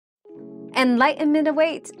Enlightenment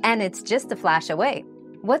awaits, and it's just a flash away.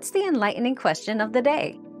 What's the enlightening question of the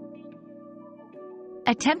day?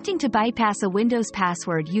 Attempting to bypass a Windows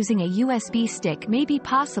password using a USB stick may be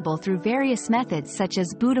possible through various methods such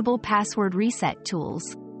as bootable password reset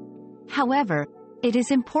tools. However, it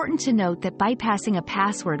is important to note that bypassing a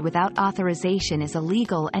password without authorization is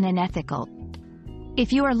illegal and unethical.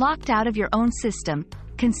 If you are locked out of your own system,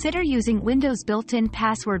 consider using Windows' built-in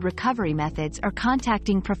password recovery methods or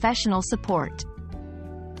contacting professional support.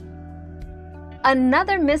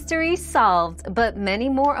 Another mystery solved, but many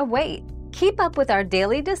more await. Keep up with our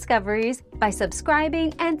daily discoveries by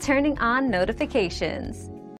subscribing and turning on notifications.